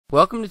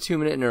Welcome to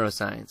 2-Minute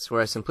Neuroscience,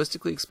 where I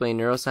simplistically explain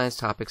neuroscience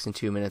topics in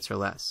 2 minutes or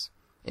less.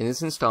 In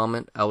this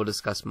installment, I will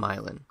discuss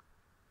myelin.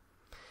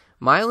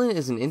 Myelin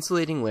is an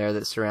insulating layer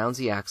that surrounds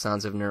the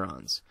axons of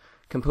neurons.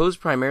 Composed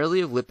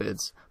primarily of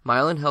lipids,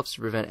 myelin helps to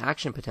prevent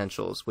action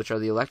potentials, which are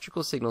the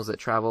electrical signals that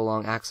travel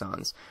along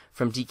axons,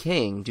 from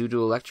decaying due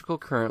to electrical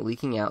current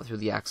leaking out through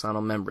the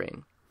axonal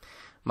membrane.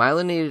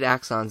 Myelinated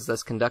axons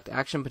thus conduct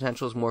action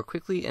potentials more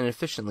quickly and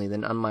efficiently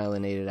than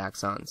unmyelinated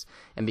axons,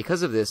 and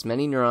because of this,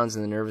 many neurons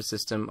in the nervous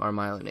system are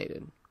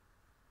myelinated.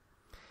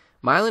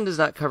 Myelin does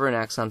not cover an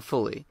axon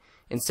fully.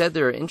 Instead,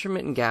 there are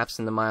intermittent gaps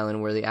in the myelin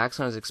where the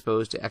axon is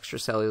exposed to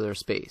extracellular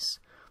space.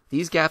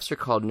 These gaps are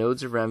called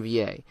nodes of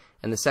Ranvier,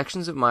 and the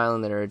sections of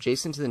myelin that are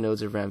adjacent to the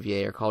nodes of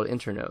Ranvier are called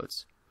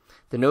internodes.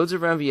 The nodes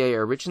of Ranvier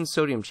are rich in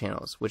sodium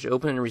channels, which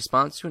open in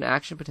response to an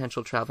action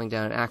potential traveling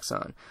down an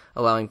axon,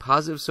 allowing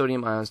positive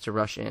sodium ions to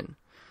rush in.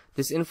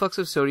 This influx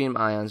of sodium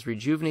ions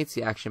rejuvenates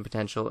the action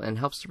potential and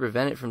helps to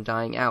prevent it from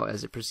dying out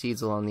as it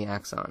proceeds along the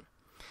axon.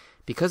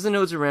 Because the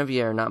nodes of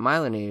Ranvier are not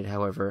myelinated,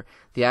 however,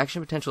 the action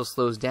potential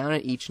slows down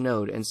at each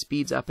node and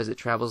speeds up as it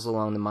travels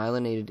along the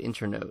myelinated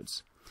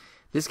internodes.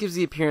 This gives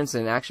the appearance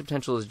that an action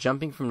potential is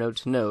jumping from node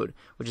to node,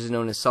 which is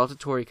known as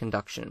saltatory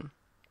conduction.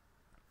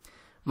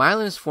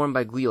 Myelin is formed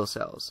by glial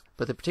cells,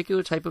 but the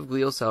particular type of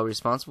glial cell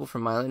responsible for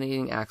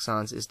myelinating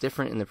axons is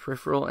different in the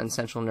peripheral and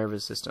central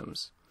nervous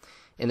systems.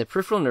 In the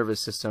peripheral nervous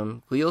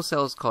system, glial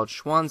cells called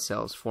Schwann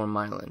cells form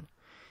myelin.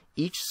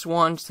 Each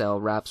Schwann cell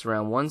wraps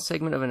around one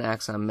segment of an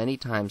axon many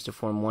times to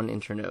form one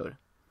internode.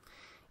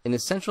 In the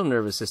central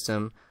nervous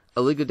system,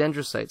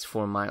 oligodendrocytes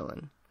form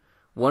myelin.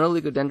 One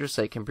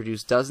oligodendrocyte can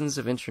produce dozens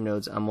of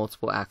internodes on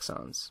multiple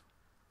axons.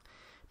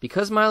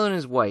 Because myelin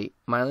is white,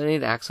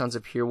 myelinated axons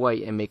appear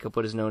white and make up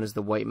what is known as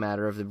the white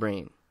matter of the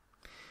brain.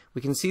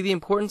 We can see the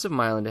importance of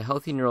myelin to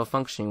healthy neural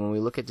functioning when we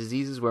look at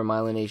diseases where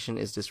myelination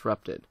is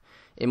disrupted.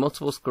 In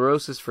multiple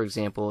sclerosis, for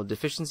example,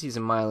 deficiencies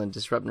in myelin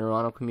disrupt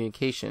neuronal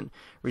communication,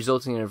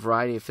 resulting in a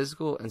variety of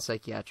physical and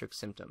psychiatric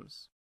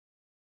symptoms.